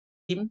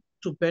gym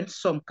to burn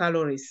some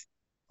calories.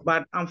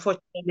 But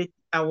unfortunately,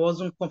 I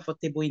wasn't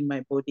comfortable in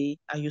my body.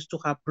 I used to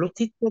have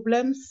bloated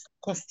problems,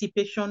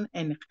 constipation,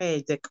 and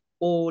headache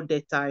all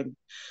the time.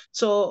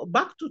 So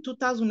back to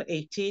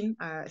 2018,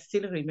 I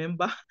still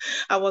remember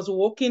I was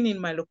walking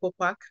in my local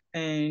park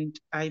and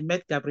I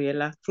met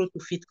Gabriela through to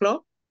Fit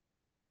Club,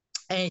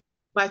 and she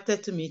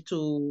invited me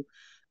to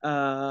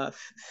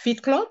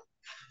Fit Club,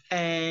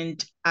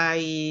 and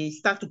I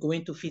started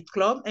going to Fit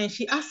Club, and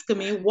she asked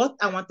me what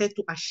I wanted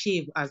to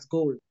achieve as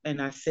goal.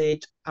 And I said,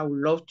 I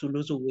would love to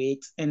lose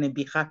weight and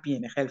be happy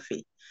and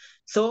healthy.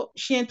 So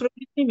she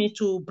introduced me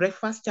to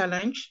breakfast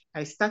challenge.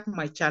 I start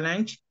my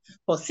challenge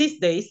for 6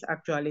 days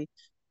actually.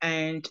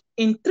 And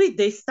in 3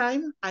 days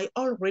time, I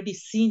already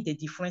seen the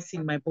difference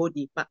in my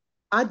body, but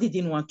I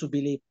didn't want to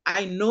believe.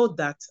 I know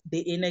that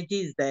the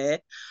energy is there.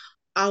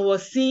 I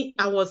was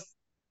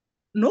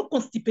no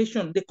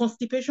constipation. The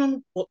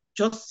constipation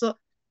just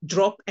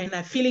dropped and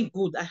I'm feeling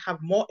good. I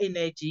have more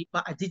energy,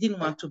 but I didn't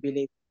want to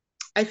believe.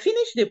 I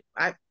finished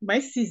my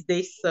 6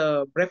 days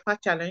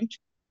breakfast challenge.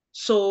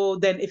 So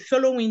then a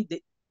following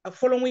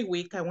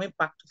week, I went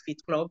back to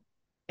Fit Club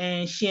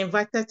and she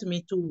invited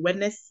me to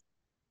wellness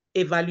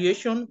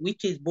evaluation,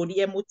 which is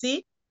body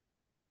MOT.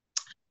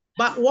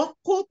 But what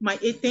caught my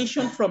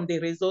attention from the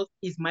results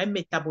is my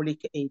metabolic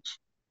age.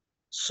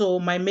 So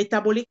my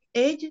metabolic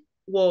age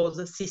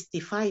was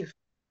 65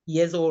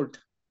 years old,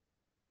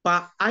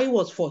 but I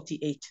was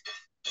 48.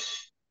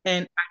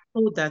 And I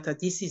thought that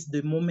this is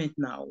the moment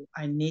now.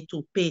 I need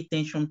to pay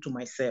attention to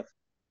myself.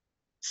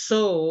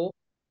 So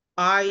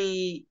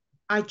I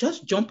I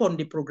just jump on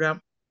the program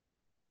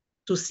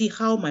to see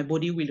how my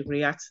body will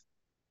react.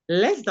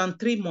 Less than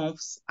 3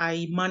 months,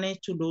 I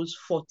managed to lose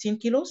 14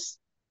 kilos.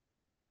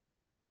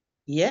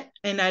 Yeah.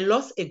 And I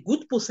lost a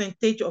good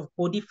percentage of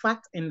body fat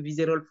and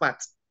visceral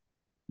fat.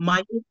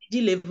 My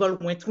energy level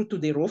went through to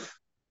the roof.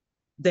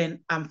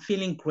 Then I'm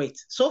feeling great.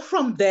 So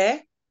from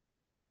there,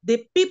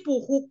 the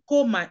people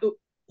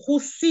who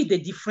see the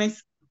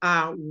difference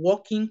are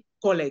working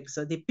colleagues.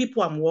 The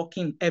people I'm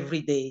working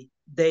every day,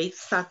 they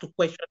start to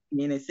question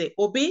me and they say,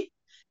 Obi,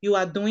 you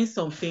are doing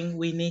something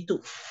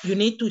you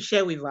need to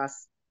share with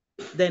us.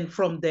 Then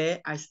from there,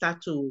 I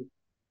start to,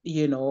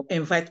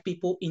 invite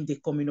people in the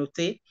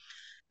community.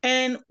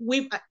 And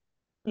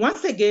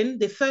once again,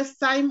 the first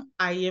time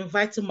I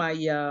invite my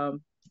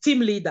team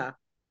leader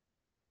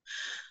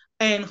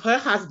and her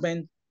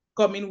husband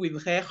coming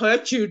with her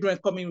children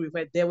coming with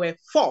her. There were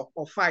 4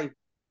 or 5.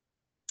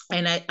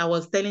 And I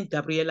was telling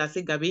Gabriela, I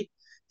said, Gabi,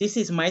 this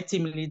is my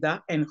team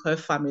leader and her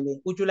family.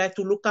 Would you like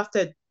to look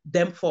after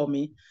them for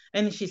me?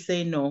 And she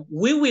said, no,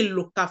 we will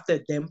look after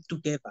them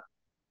together.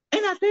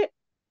 And I said,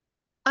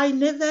 I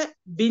never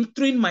been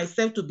trained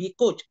myself to be a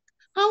coach.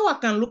 How I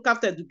can look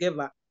after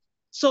together?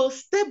 So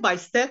step by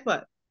step,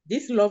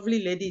 this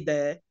lovely lady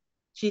there,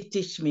 she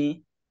teach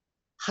me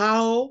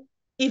how,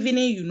 even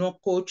if you know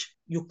coach,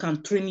 you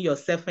can train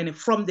yourself and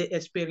from the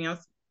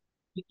experience,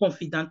 be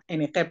confident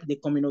and help the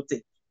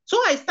community. So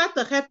I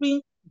started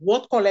helping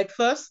what collect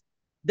first,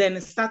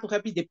 then start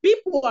helping the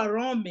people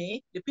around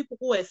me, the people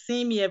who are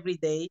seeing me every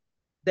day,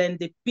 then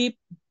the people,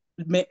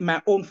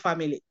 my own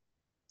family.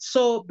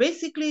 So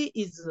basically,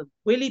 I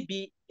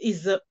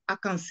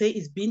can say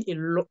it's been a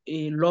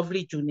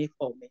lovely journey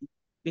for me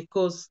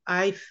because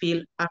I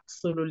feel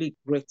absolutely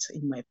great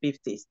in my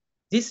 50s.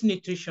 This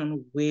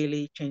nutrition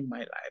really changed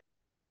my life.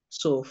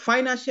 So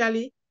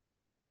financially,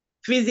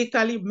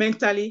 physically,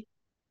 mentally,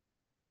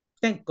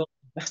 thank God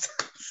for that.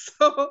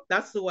 So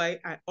that's why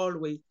I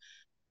always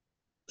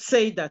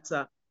say that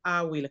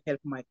I will help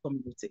my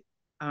community.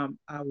 I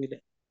will.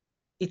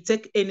 It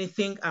take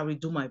anything, I will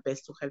do my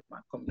best to help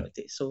my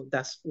community. So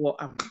that's what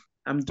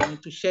I'm doing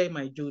to share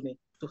my journey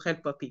to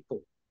help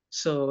people.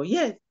 So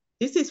yeah,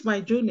 this is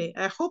my journey.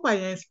 I hope I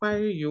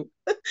inspire you,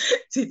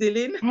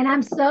 Tideline. And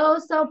I'm so,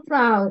 so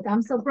proud.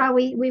 I'm so proud.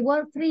 We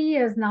worked 3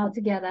 years now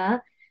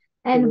together.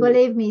 And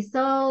believe me,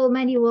 so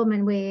many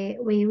women we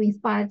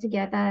inspired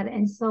together,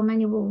 and so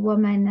many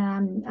women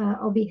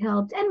will be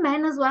helped, and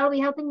men as well.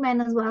 We're helping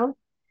men as well.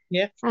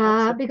 Yeah.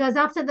 Because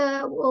after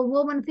the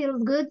woman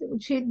feels good,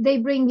 they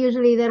bring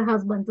usually their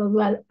husbands as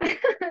well.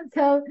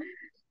 So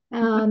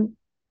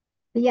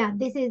yeah,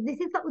 this is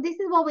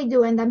what we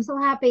do, and I'm so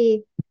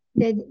happy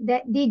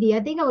that Didi,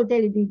 I think I will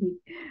tell you, Didi,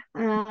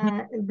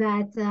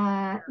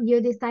 that you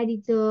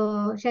decided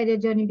to share your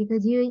journey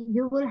because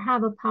you will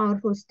have a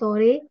powerful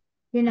story.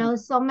 You know,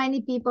 so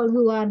many people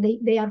who are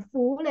they are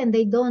full and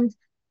they don't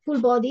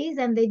full bodies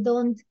and they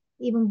don't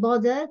even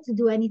bother to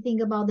do anything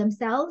about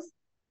themselves.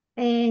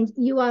 And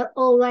you are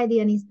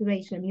already an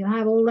inspiration. You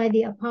have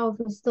already a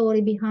powerful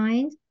story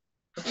behind,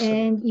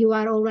 and you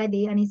are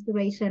already an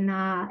inspiration,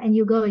 and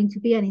you're going to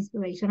be an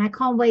inspiration. I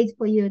can't wait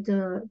for you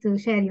to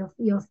share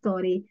your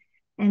story,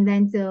 and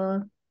then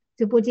to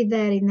put it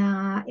there in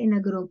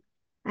a group.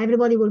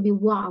 Everybody will be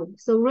wow.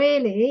 So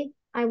really,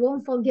 I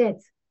won't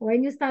forget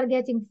when you start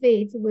getting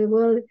fit. We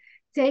will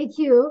take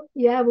you.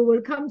 Yeah, we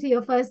will come to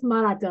your first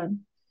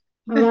marathon.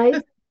 All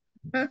right.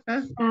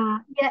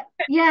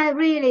 Yeah,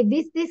 really.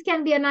 This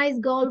can be a nice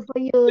goal for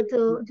you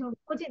to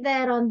put it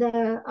there on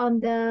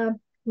the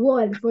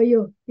wall for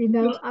you. You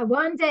know,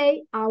 one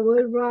day I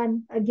will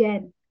run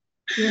again.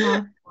 You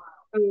know,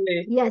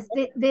 Absolutely. yes,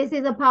 this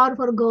is a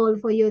powerful goal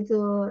for you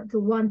to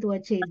want to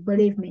achieve.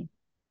 Believe me,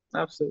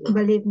 Absolutely.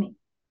 believe me.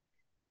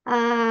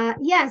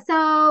 Yeah,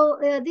 so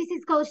this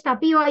is Coach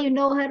Tapia. You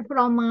know her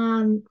from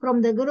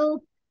the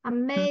group. Mm,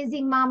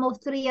 Amazing mom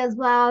of three as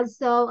well.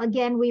 So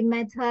again, we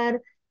met her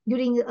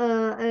during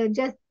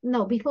just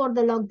no before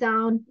the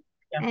lockdown,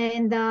 yeah.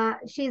 and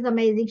she's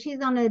amazing.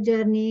 She's on a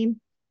journey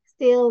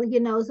still, you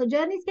know. So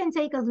journeys can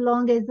take as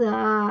long as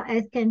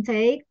can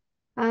take.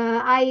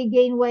 I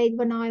gain weight,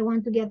 but now I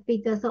want to get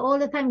fitter. So all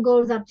the time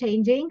goals are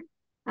changing.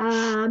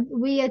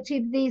 We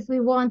achieve this, we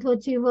want to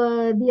achieve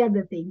the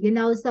other thing, you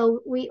know. So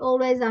we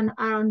always are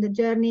on the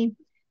journey.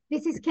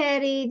 This is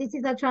scary, this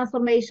is a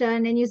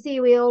transformation. And you see,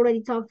 we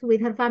already talked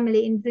with her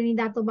family in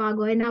Trinidad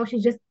Tobago, and now she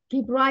just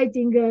keep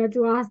writing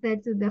to us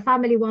that the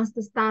family wants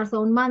to start.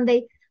 So on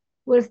Monday,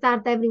 we'll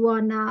start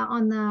everyone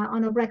on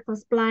a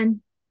breakfast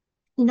plan.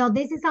 You know,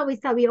 this is how we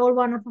start. We all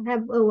want to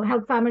have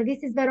help family.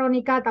 This is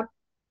Veronica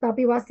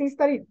Tapiwa's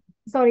sister,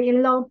 sorry,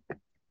 in-law.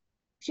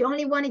 She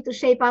only wanted to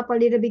shape up a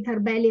little bit her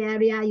belly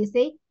area, you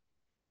see,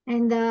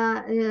 and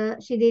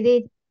she did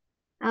it.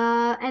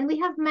 And we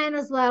have men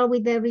as well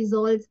with the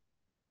results.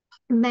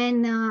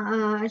 Men,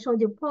 I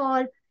showed you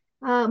Paul.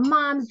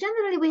 Moms,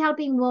 generally we're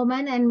helping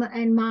women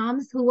and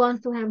moms who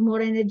wants to have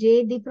more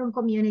energy, different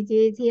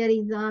communities. Here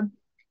is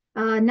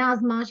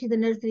Nazma, she's a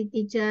nursery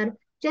teacher,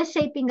 just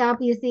shaping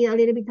up, you see a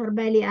little bit her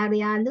belly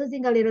area,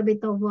 losing a little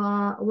bit of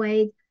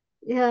weight.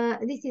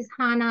 This is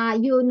Hannah.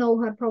 You know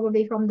her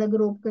probably from the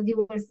group because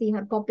you will see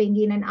her popping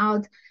in and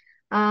out.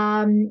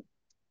 Um,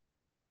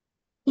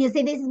 you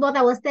see, this is what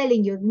I was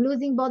telling you.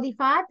 Losing body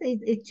fat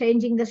is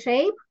changing the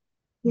shape,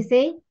 you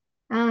see.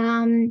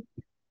 Um,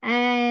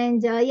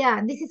 and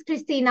yeah, this is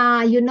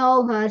Christina. You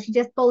know her. She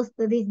just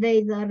posted these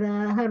days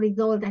her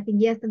result, I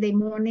think yesterday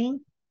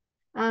morning.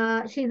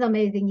 She's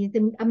amazing. It's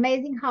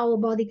amazing how a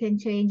body can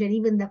change and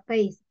even the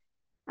face.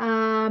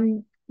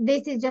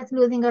 This is just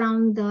losing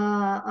around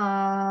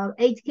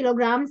 8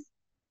 kilograms.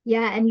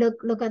 Yeah, and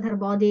look at her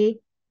body.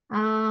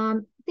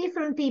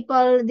 Different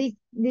people.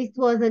 This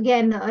was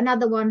again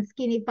another one,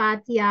 skinny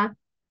fat, yeah,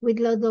 with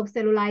loads of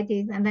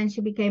cellulitis, and then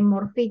she became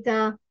more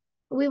fitter.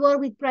 We work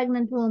with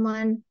pregnant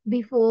women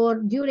before,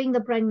 during the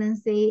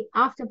pregnancy,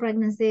 after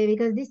pregnancy,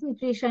 because this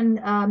nutrition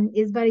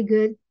is very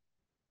good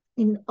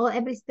in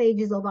every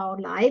stages of our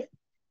life.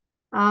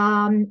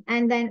 And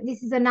then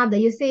this is another.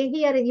 You see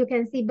here, you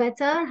can see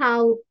better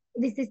how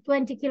this is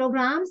 20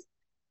 kilograms.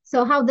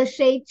 So how the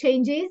shape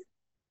changes,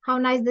 how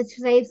nice the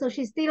shape. So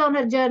she's still on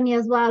her journey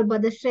as well,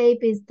 but the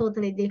shape is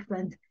totally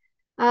different.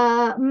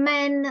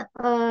 Men,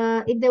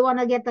 if they want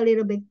to get a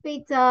little bit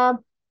fitter,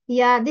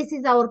 yeah, this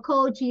is our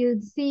coach. You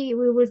see,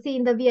 we will see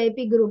in the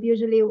VIP group,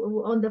 usually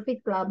on the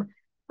Fit Club.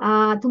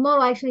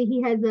 Tomorrow, actually,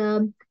 he has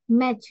a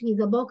match. He's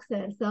a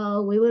boxer,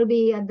 so we will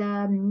be at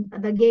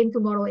the game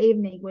tomorrow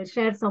evening. We'll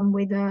share some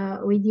with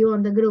you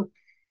on the group.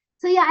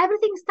 So yeah,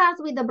 everything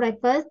starts with the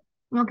breakfast.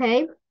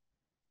 Okay,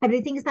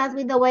 everything starts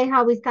with the way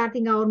how we're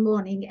starting our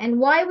morning, and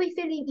why we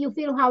feeling you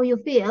feel how you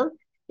feel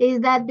is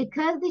that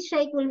because the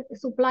shake will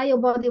supply your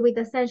body with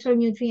essential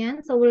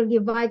nutrients, so will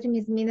give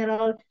vitamins,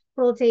 mineral,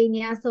 protein,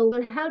 yeah, so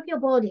will help your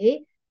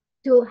body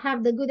to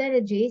have the good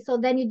energy. So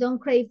then you don't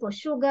crave for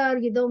sugar,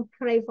 you don't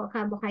crave for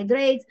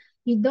carbohydrates,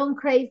 you don't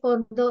crave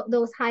for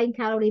those high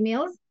calorie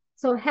meals.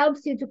 So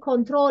helps you to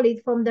control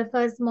it from the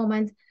first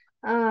moment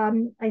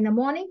in the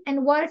morning.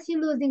 And whilst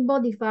you're losing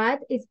body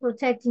fat, it's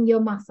protecting your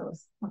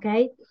muscles.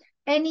 Okay.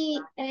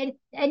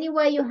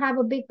 Anywhere you have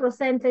a big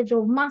percentage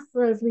of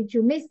muscles which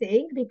you're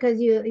missing because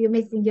you're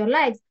missing your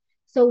legs.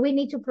 So we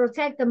need to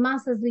protect the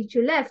muscles which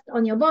you left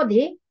on your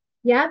body.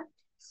 Yeah.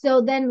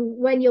 So then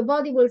when your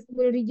body will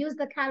reduce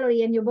the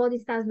calorie and your body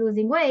starts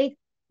losing weight,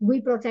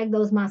 we protect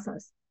those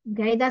muscles.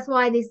 Okay. That's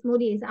why this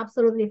smoothie is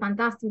absolutely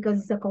fantastic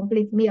because it's a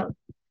complete meal.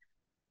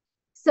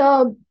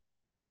 So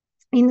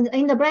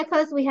in the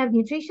breakfast, we have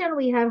nutrition,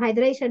 we have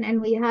hydration, and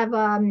we have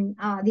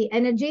the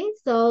energy.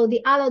 So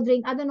the aloe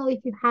drink, I don't know if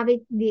you have it,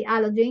 the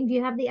aloe drink. Do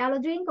you have the aloe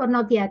drink or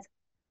not yet?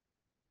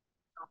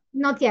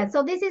 Not yet.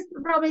 So this is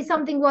probably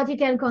something what you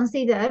can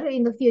consider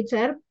in the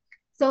future.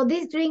 So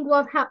this drink,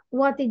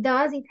 what it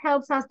does, it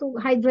helps us to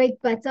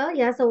hydrate better.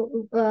 Yeah,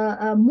 so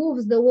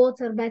moves the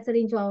water better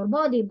into our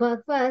body. But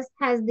first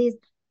has this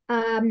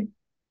um,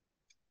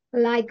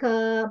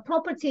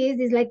 properties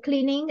is like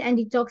cleaning and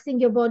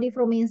detoxing your body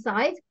from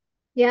inside.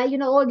 Yeah, you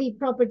know all the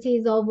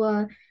properties of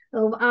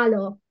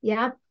aloe.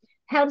 Yeah,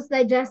 helps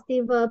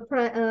digestive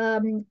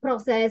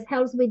process,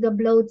 helps with the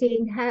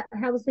bloating,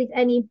 helps with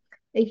any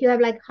if you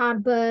have like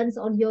heartburns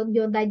or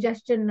your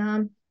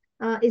digestion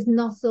is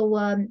not so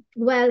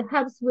well,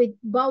 helps with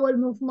bowel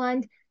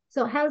movement.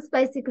 So helps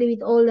basically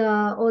with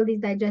all these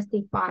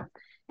digestive parts.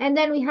 And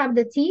then we have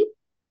the tea,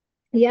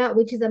 yeah,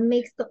 which is a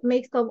mix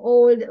of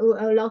all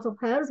a lot of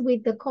herbs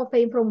with the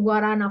caffeine from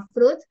guarana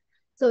fruit.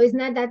 So it's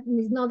not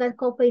that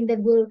caffeine that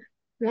will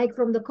like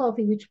from the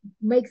coffee, which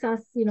makes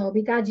us, you know, a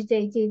bit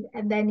agitated.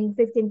 And then in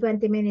 15,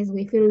 20 minutes,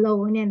 we feel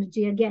low in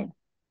energy again.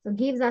 So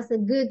gives us a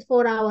good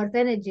 4 hours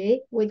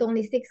energy with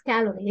only 6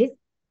 calories.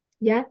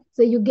 Yeah.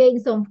 So you gain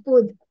some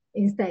food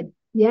instead.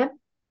 Yeah.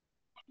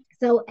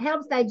 So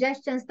helps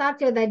digestion,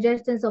 start your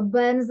digestion, so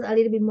burns a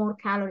little bit more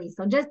calories.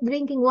 So just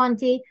drinking one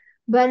tea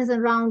burns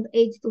around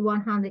 80 to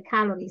 100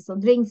 calories. So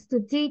drinks to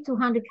tea,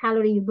 200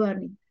 calories you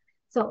burning.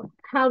 So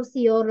helps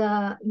your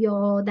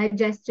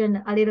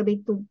digestion a little bit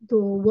to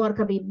work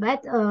a bit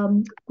better,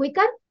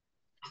 quicker.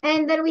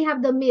 And then we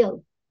have the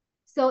meal.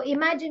 So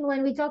imagine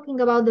when we're talking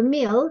about the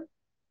meal,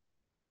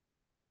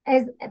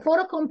 as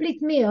for a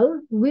complete meal,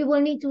 we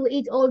will need to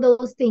eat all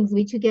those things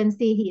which you can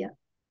see here.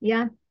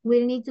 Yeah,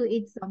 we'll need to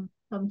eat some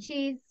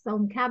cheese,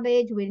 some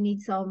cabbage. We'll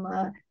need some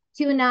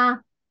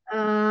tuna,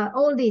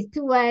 all these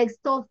 2 eggs,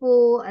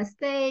 tofu, a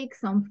steak,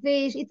 some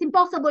fish. It's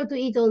impossible to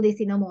eat all this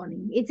in the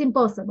morning. It's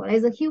impossible.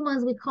 As a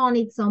humans, we can't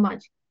eat so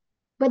much.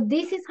 But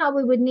this is how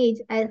we would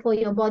need for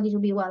your body to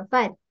be well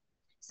fed.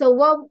 So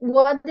what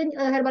the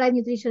Herbalife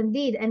Nutrition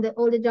did, and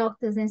all the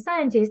doctors and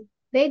scientists,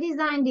 they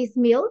designed this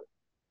meal.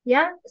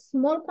 Yeah,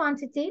 small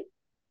quantity,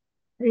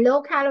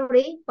 low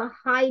calorie, but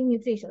high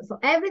nutrition. So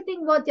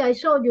everything what I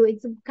showed you,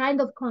 it's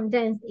kind of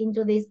condensed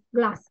into this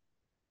glass.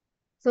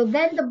 So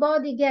then the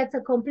body gets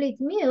a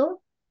complete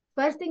meal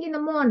first thing in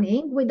the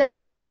morning without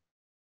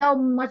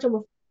much of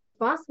a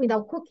fuss,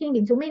 without cooking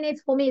in 2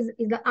 minutes. For me, is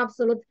the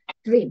absolute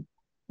dream,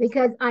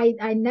 because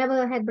I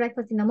never had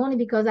breakfast in the morning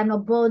because I'm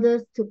not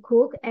bothered to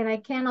cook and I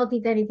cannot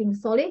eat anything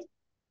solid.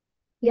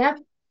 Yeah.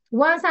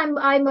 Once once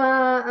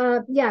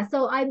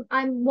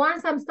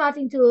I'm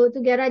starting to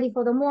get ready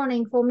for the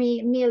morning, for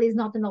me, meal is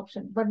not an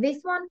option. But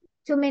this one,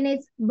 2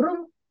 minutes,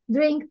 broom,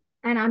 drink,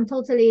 and I'm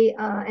totally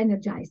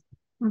energized.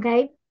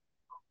 Okay.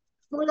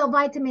 Full of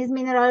vitamins,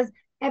 minerals,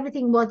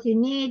 everything what you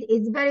need.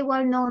 It's very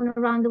well known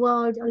around the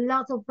world. A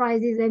lot of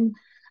prizes and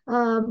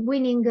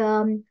winning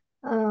a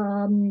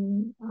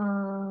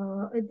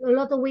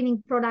lot of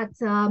winning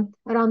products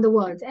around the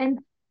world. And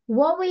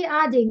what we're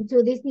adding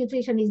to this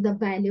nutrition is the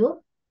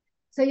value.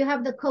 So you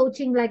have the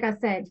coaching, like I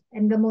said,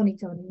 and the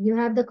monitoring. You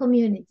have the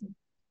community.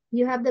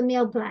 You have the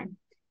meal plan.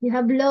 You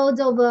have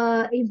loads of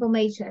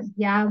information,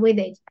 yeah, with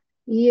it.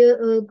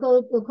 You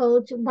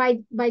coach by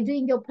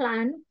doing your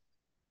plan.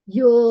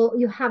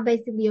 You have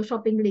basically your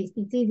shopping list.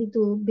 It's easy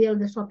to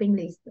build a shopping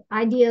list.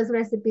 Ideas,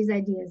 recipes,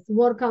 ideas,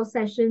 workout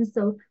sessions.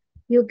 So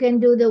you can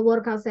do the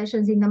workout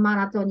sessions in the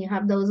marathon. You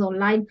have those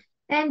online.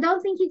 And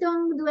don't think you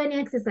don't do any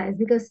exercise,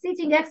 because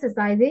sitting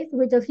exercises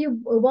with a few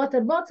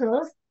water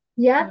bottles,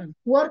 yeah,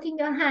 working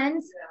your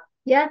hands,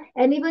 yeah,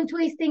 and even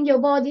twisting your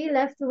body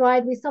left to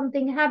right with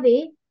something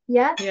heavy,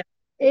 yeah,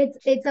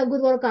 it's a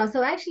good workout.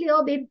 So actually,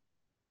 Obi,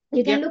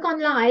 you can look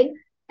online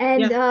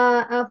and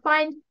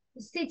find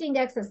sitting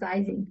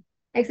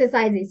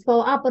exercises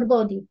for upper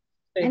body,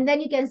 and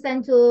then you can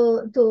send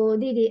to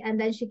Didi, and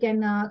then she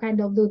can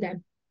kind of do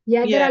them.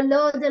 Yeah, there are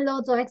loads and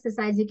loads of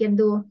exercise you can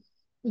do.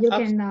 You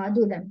can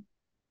do them.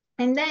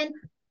 And then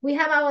we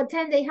have our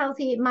 10-day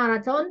healthy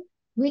marathon,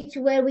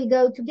 where we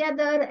go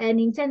together, and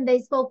in 10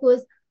 days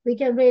focus, we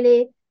can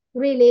really,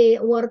 really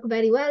work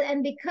very well.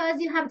 And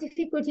because you have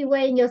difficulty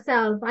weighing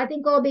yourself, I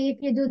think, Obi,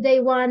 if you do day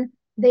 1,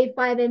 day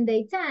 5, and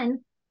day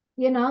 10,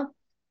 you know,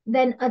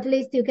 then at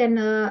least you can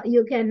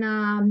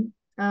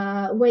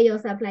weigh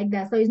yourself like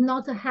that. So it's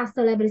not a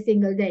hassle every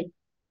single day,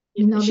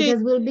 you know,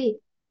 because we'll be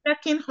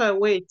checking her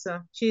weight.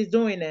 She's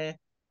doing it.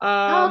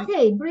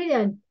 Okay,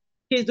 brilliant.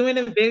 She's doing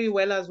it very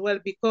well as well,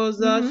 because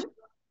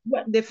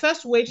the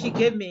first weight she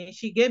gave me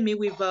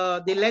with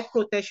the leg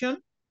protection.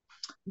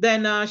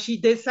 Then she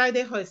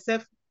decided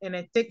herself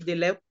and take the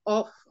leg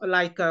off,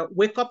 like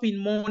wake up in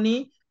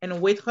morning and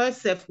weight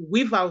herself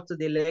without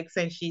the legs,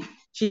 and she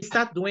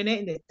start doing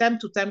it. And time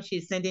to time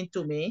she's sending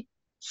to me.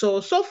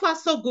 So far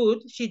so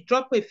good. She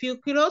dropped a few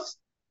kilos.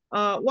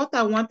 What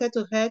I wanted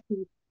to her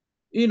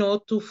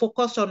to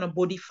focus on the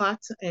body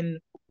fat and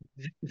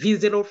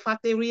visceral fat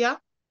area,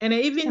 and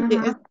even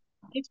the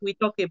we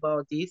talk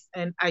about this,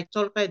 and I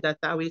told her that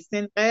I will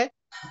send her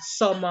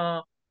some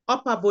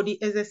upper body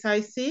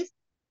exercises,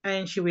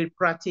 and she will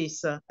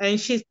practice. And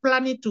she's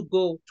planning to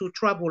go to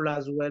travel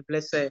as well,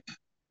 bless her.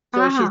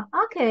 So she's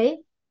okay.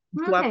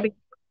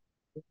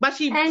 But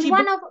she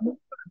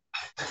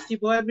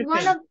bought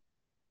everything.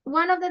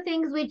 One of the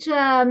things which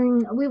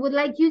we would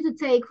like you to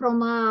take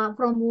from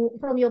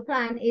your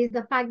plan is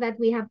the fact that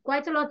we have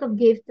quite a lot of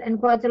gifts and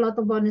quite a lot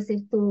of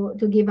bonuses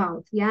to give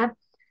out. Yeah.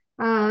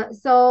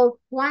 So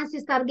once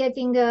you start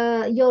getting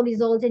your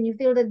results and you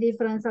feel the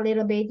difference a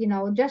little bit,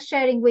 just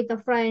sharing with a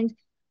friend,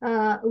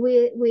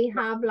 we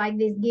have like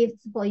these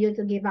gifts for you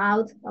to give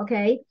out.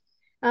 Okay.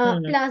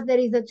 Plus there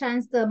is a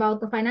chance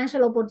about the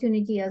financial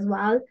opportunity as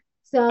well.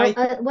 So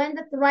when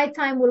the right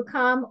time will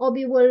come,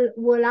 Obi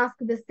will ask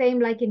the same,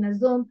 like in a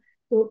Zoom,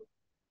 to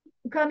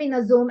come in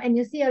a Zoom, and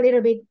you see a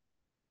little bit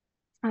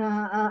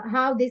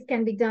how this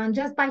can be done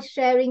just by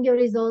sharing your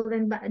results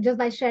and just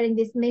by sharing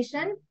this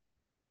mission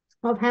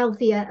of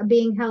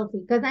being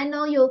healthy. Because I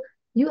know you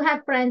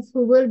have friends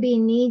who will be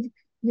in need,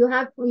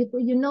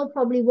 You know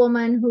probably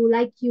women who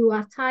like you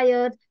are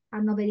tired,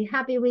 are not very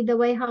happy with the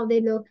way how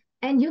they look,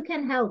 and you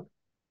can help.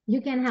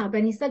 You can help,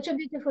 and it's such a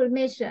beautiful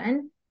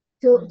mission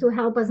to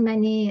help as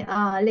many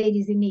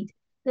ladies in need.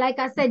 Like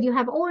I said, you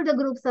have all the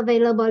groups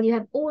available, you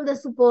have all the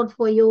support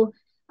for you.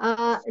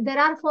 There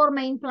are four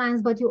main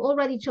plans, but you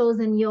already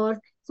chosen yours.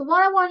 So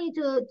what I want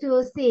you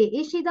to see,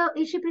 is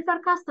she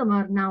preferred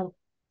customer now,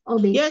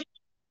 Obi? Yeah,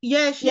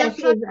 yeah, she Yeah,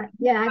 she applied. is.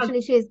 Yeah,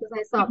 actually she is, because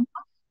I saw.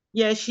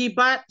 Yeah, she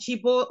bought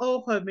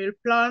all her meal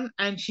plan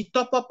and she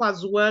top up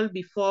as well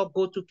before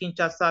go to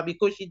Kinshasa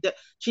because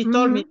she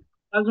told me Mm-hmm.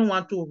 she doesn't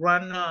want to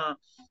run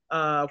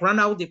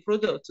out the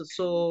product.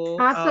 So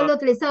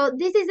Absolutely. So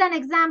this is an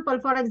example,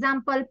 for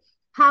example,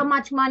 how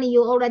much money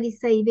you already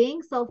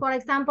saving. So for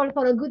example,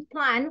 for a good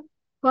plan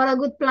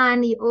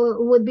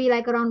would be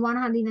like around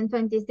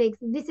 126.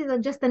 This is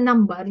just a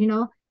number, you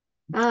know.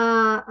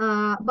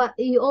 But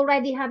you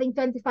already having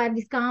 25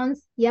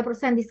 discounts, yeah,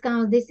 percent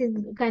discounts. This is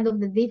kind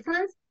of the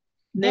difference.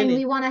 And Nelly.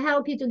 we want to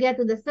help you to get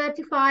to the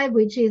 35,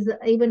 which is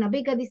even a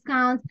bigger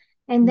discount.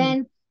 And Mm,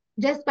 then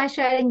just by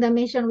sharing the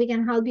mission, we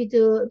can help you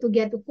to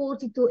get to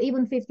 40 to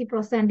even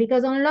 50%,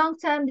 because on long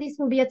term, this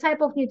will be a type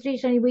of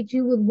nutrition which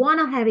you would want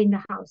to have in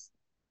the house,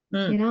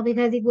 mm, you know,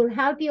 because it will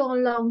help you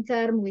on long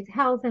term with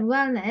health and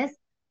wellness.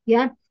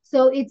 Yeah.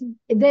 So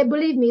they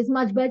believe me, it's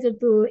much better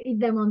to eat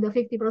them on the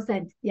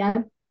 50%.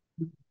 Yeah.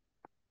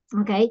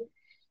 Okay.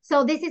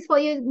 So this is for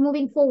you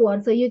moving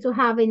forward. So you to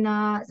have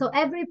so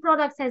every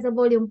product has a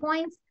volume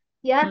points.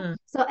 Yeah. mm,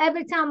 So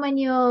every time when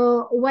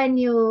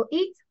you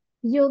eat,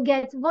 you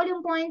get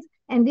volume points,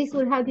 and this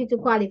will help you to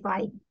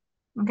qualify.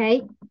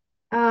 Okay.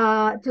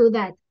 To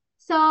that.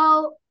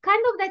 So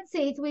kind of that's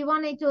it. We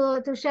wanted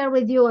to share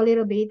with you a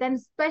little bit, and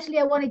especially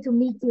I wanted to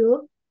meet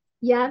you.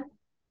 Yeah,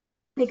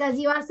 because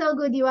you are so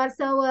good. You are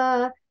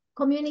so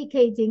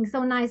communicating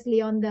so nicely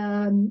on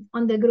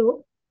the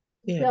group.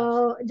 yeah.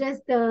 So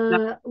just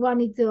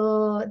wanted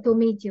to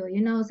meet you,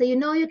 you know. So you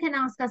know you can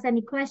ask us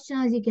any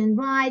questions, you can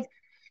write.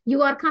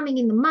 You are coming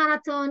in the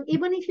marathon,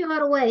 even if you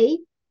are away,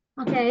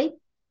 okay?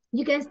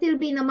 You can still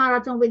be in a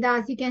marathon with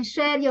us. You can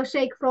share your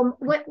shake from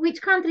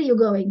which country you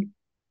going?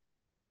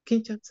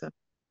 Kinshasa.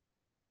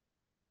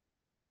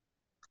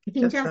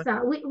 Kinshasa.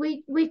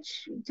 Kinshasa.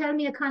 Which tell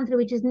me a country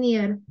which is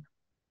near.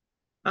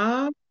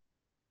 Um,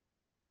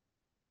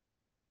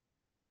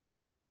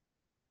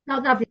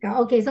 South Africa.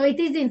 Okay, so it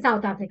is in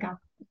South Africa.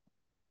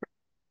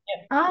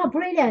 yeah. Oh,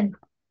 brilliant.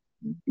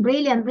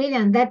 Brilliant,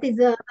 brilliant. That is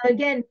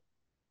again.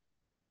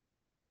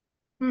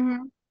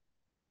 Mhm.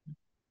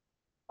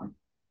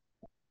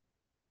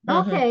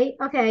 Mm-hmm. Okay,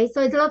 okay.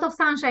 So it's a lot of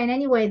sunshine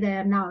anyway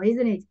there now,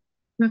 isn't it?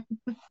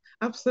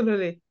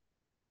 Absolutely.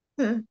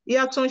 Il y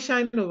a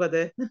sunshine over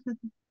there.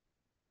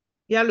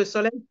 Il y a le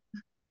soleil.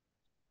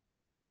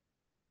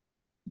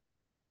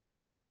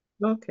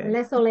 Okay.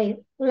 Le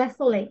soleil, le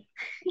soleil.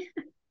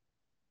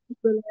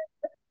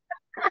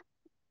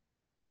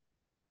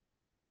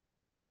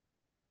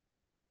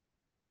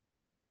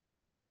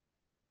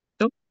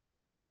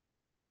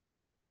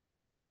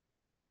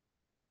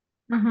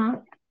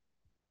 Uh-huh.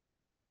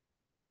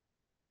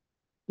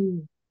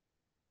 Mm.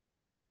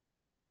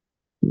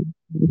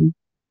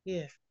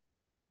 Yeah.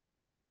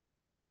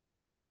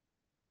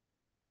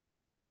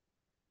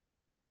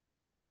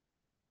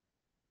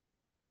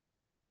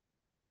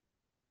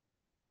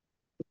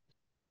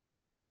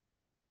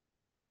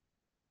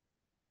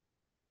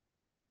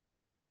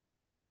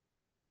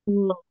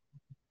 Mm,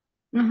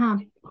 Uh-huh.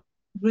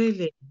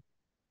 really?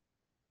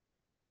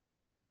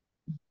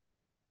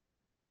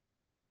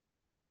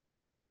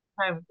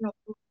 I'm-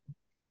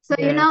 So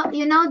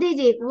Yeah.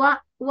 Didi,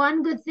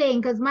 one good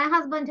thing, because my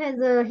husband has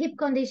a hip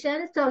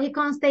condition, so he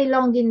can't stay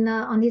long in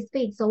on his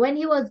feet. So when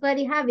he was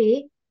very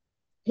heavy,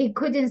 he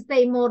couldn't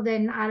stay more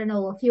than, I don't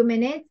know, a few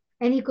minutes,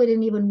 and he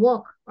couldn't even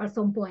walk at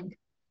some point.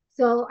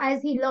 So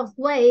as he lost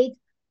weight,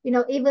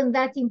 even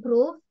that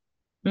improved.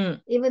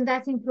 Mm. Even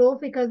that's improved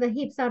because the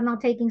hips are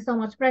not taking so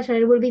much pressure.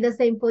 It will be the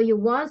same for you.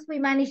 Once we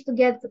manage to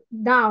get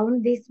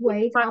down this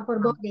weight, Fine. upper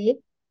body,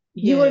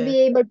 you will Yeah. be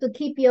able to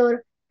keep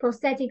your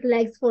prosthetic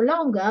legs for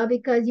longer,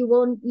 because you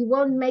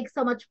won't make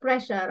so much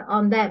pressure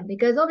on them,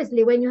 because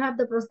obviously when you have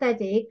the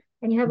prosthetic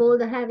and you have all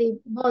the heavy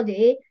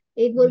body,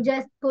 it will Yeah.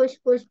 just push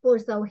push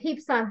push, so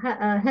hips are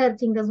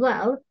hurting as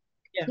well,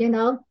 Yeah. you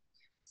know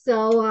so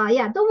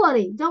yeah, don't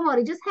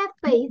worry, just have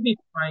You'll faith. be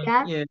fine.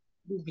 Yeah, Yeah.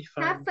 You'll be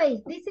have fine.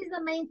 faith. This is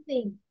the main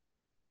thing.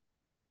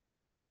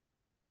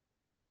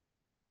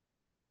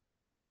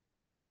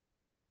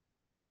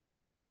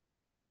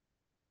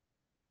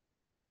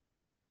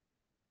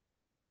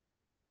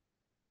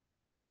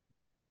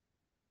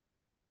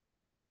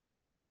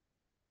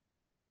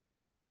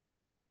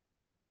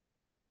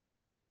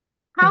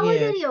 How old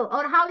Yeah. are you,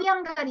 or how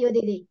young are you,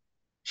 Didi?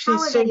 How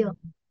She's old so are you?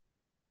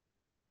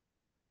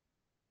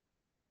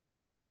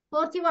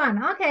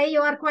 41. Okay,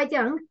 you are quite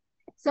young.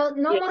 So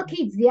no yeah. more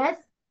kids, yes?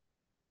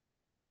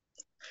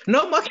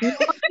 No more. No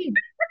more kids.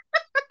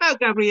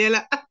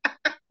 Gabriela.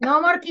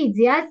 No more kids,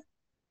 yes?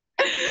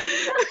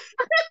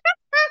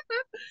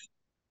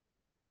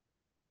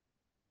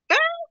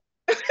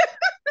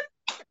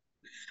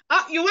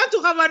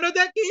 want to have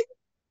another kid?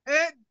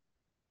 Eh?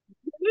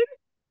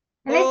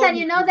 Oh Listen, my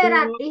you know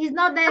that God. he's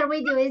not there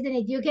with you, isn't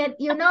it? You can,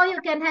 you know,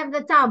 you can have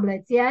the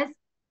tablets, yes?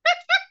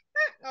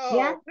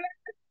 Yeah, Oh,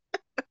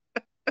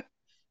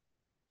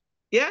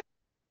 yeah,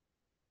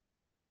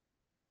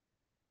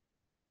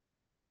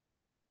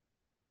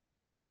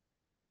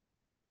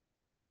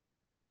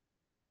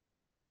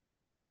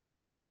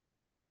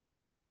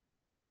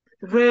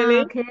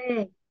 really?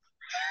 okay.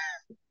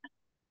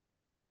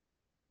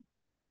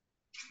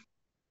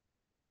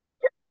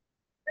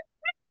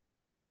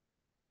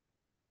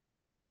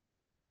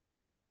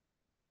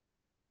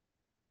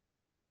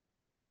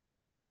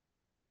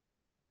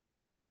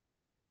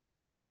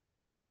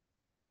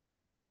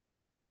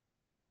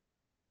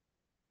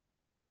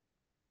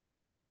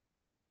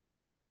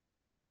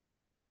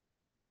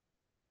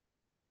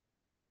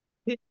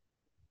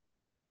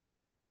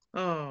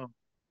 Oh,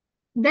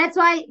 That's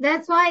why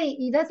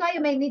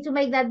you may need to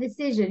make that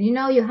decision. You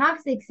know, you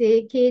have six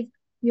kids,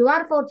 you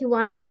are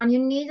 41, you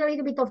need a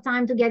little bit of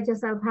time to get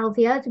yourself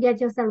healthier, to get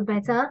yourself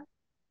better,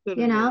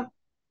 you know. totally.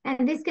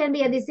 And this can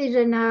be a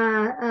decision,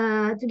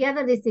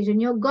 together decision.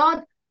 You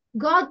know,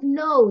 God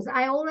knows.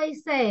 I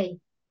always say,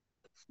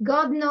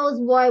 God knows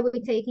why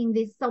we're taking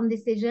this some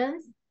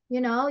decisions.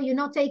 You know, you're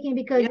not taking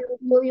because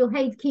Yeah, you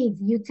hate kids.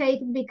 You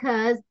take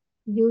because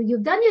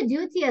you've done your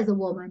duty as a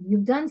woman.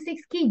 You've done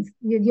six kids.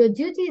 Your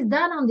duty is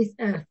done on this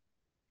earth.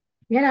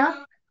 You know,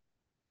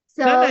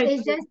 no, no, so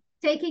it's just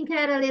taking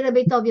care a little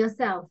bit of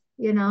yourself.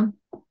 You know,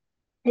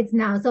 it's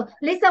now. So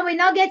listen, we're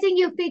not getting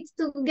you fit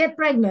to get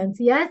pregnant.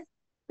 Yes.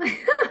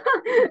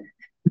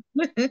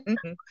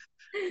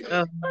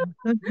 uh,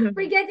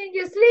 We're getting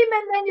you slim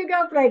and then you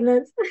go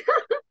pregnant.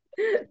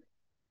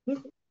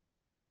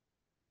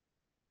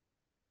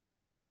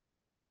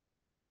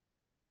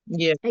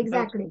 yeah,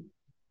 Exactly.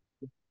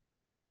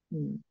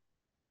 mm,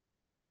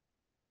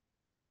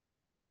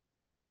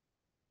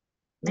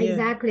 yeah,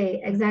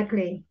 Exactly.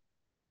 Exactly.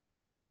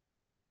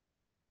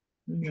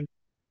 mm,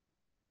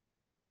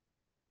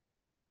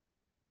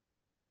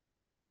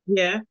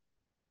 yeah.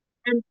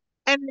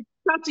 And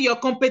start your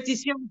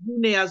competition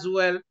journey as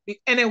well.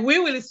 And then we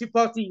will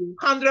support you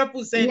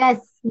 100%. Yes.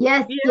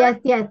 Yes. Yeah. Yes.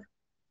 Yes.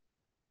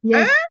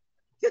 Yes.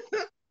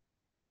 Eh?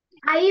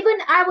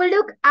 I will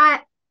look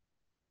at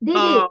Oh,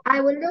 Didi. I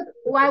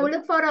will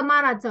look for a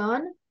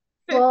marathon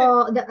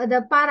for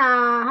the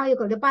para, how you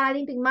call it, the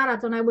Paralympic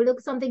marathon. I will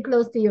look something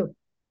close to you,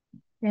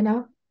 you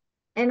know,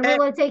 and we eh,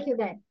 will take you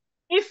there.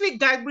 if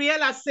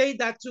Gabriela say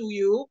that to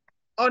you,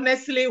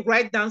 honestly,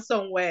 write down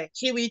somewhere.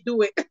 She will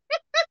do it.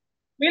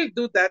 We'll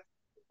do that.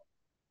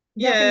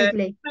 Yeah.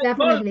 Definitely. Goal.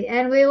 Definitely.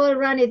 And we will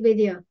run it with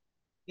you.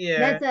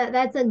 Yeah,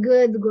 That's a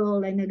good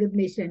goal and a good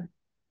mission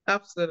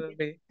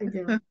absolutely. to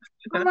do.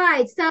 All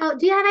right. So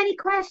do you have any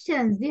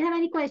questions? Do you have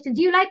any questions?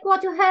 Do you like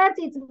what you heard?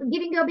 It's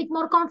giving you a bit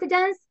more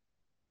confidence?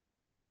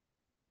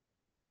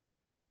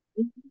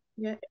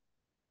 Yeah.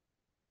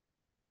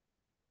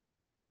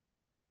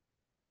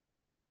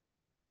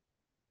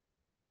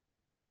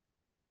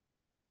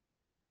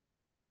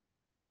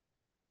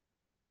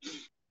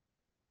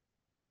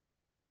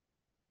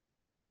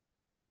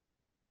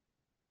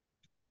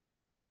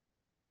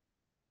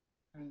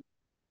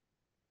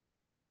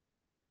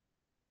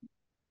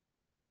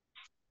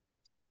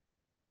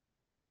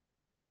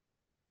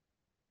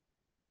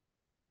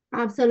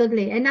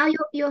 Absolutely. And now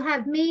you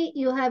have me,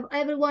 you have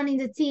everyone in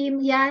the team,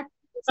 yeah.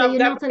 So you're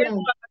not Gabriela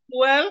alone. as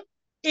well.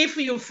 If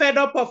you fed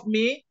up of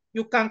me,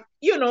 you can,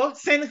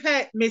 send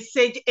her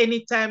message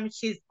anytime.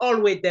 She's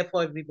always there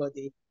for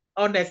everybody.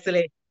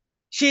 Honestly,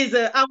 she's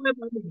our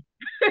mommy.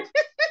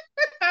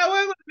 Our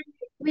mommy.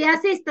 We are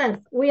sisters.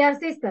 We are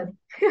sisters.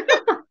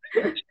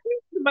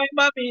 My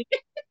mommy.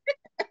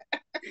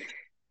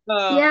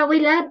 Uh, Yeah, we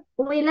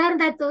learn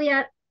that we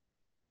are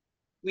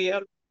we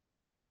are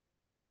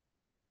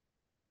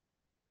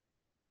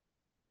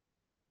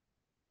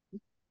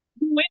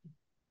doing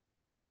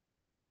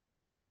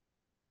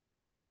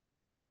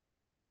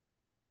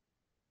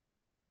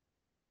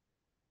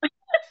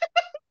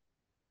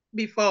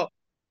before.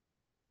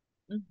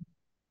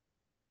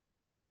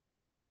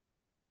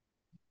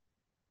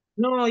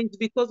 No, it's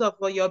because of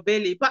your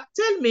belly. But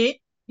tell me,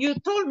 you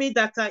told me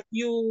that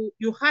you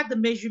had the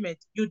measurement.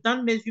 You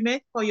done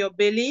measurement for your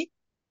belly.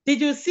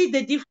 Did you see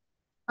the difference?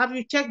 Have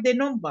you checked the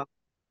number?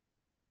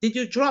 Did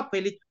you drop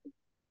a little?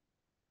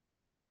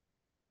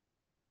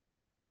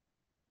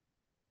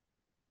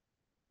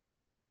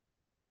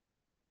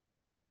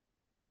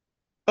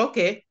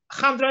 Okay,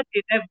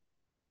 111.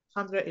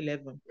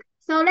 111.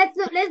 so let's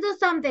do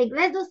something.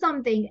 Let's do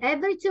something.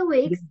 Every 2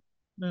 weeks,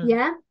 Mm.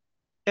 yeah.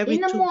 Every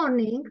two.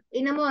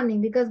 In the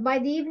morning, because by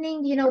the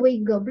evening, you know, we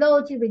go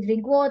bloated, we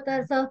drink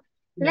water. So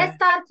let's Yeah.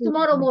 start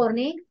tomorrow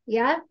morning.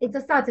 Yeah, it's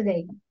a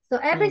Saturday. So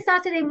every Mm.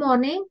 Saturday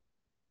morning,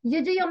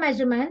 you do your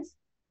measurements,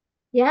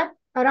 yeah,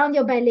 around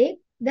your belly.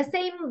 The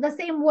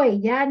same way,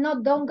 yeah.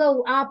 Not don't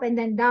go up and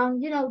then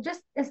down. You know,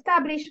 just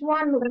establish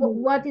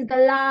what is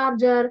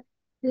the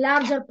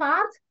larger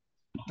part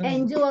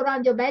and Mm. do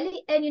around your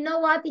belly. And you know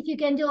what? If you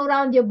can do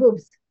around your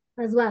boobs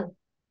as well.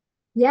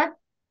 Yeah.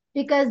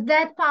 because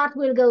that part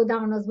will go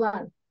down as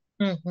well.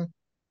 Mm-hmm.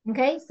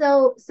 Okay,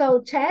 so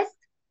chest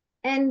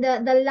and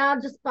the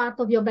largest part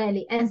of your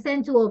belly, and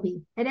send to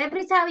Obi. And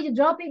every time you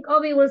drop it,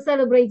 Obi will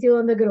celebrate you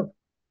on the group.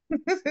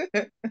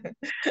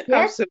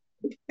 Yes?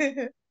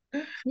 Absolutely.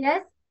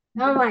 Yes?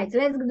 All right,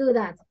 let's do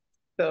that.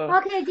 So,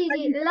 Okay,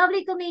 Gigi,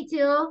 lovely to meet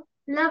you.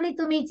 Lovely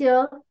to meet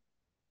you.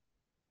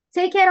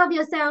 Take care of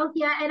yourself,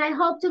 yeah, and I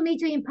hope to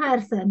meet you in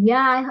person.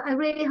 Yeah, I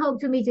really hope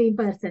to meet you in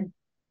person.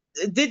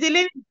 did the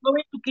lady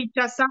going to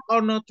Kinshasa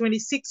on the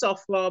 26th of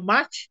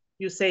March?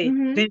 You say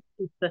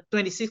Mm-hmm.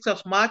 26th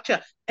of March,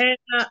 and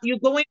you're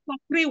going for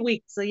 3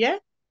 weeks, yeah?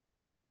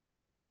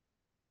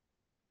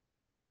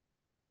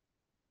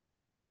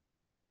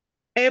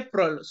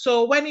 April.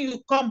 So when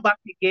you come back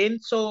again,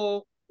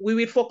 so we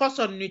will focus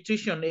on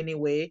nutrition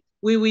anyway.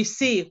 We will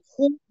see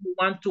who we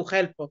want to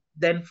help.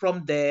 Then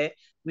from there,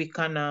 we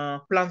can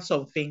plan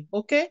something,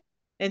 okay?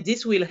 And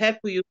this will help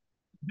you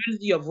build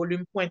your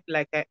volume point,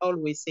 like I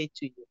always say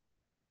to you.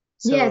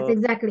 Yes, So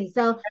exactly.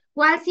 So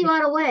whilst you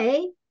are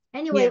away,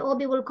 anyway, yeah.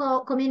 Obi will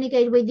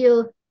communicate with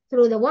you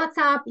through the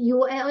WhatsApp.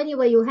 You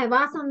anyway, you have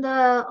us on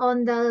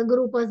the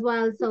group as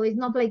well, so it's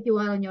not like you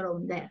are on your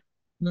own there.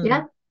 Mm,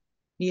 Yeah,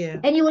 yeah.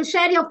 and you will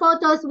share your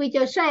photos with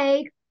your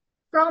sheikh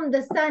from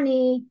the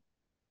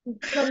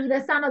from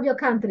the sun of your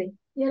country.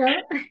 You know.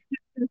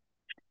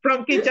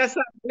 From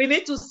Kinshasa, we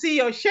need to see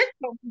your check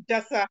from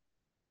Kinshasa.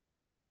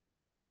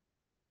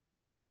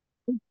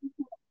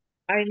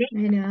 I know,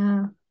 I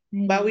know.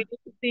 I but we know. need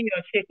to see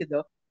your check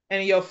though,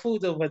 and your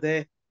food over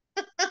there.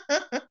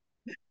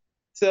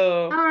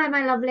 So All right,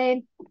 my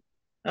lovely.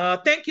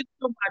 thank you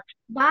so much.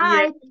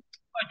 Yeah. Bye.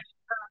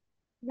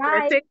 Yeah,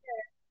 Bye. take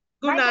care.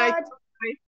 Good Bye, night. God. Bye.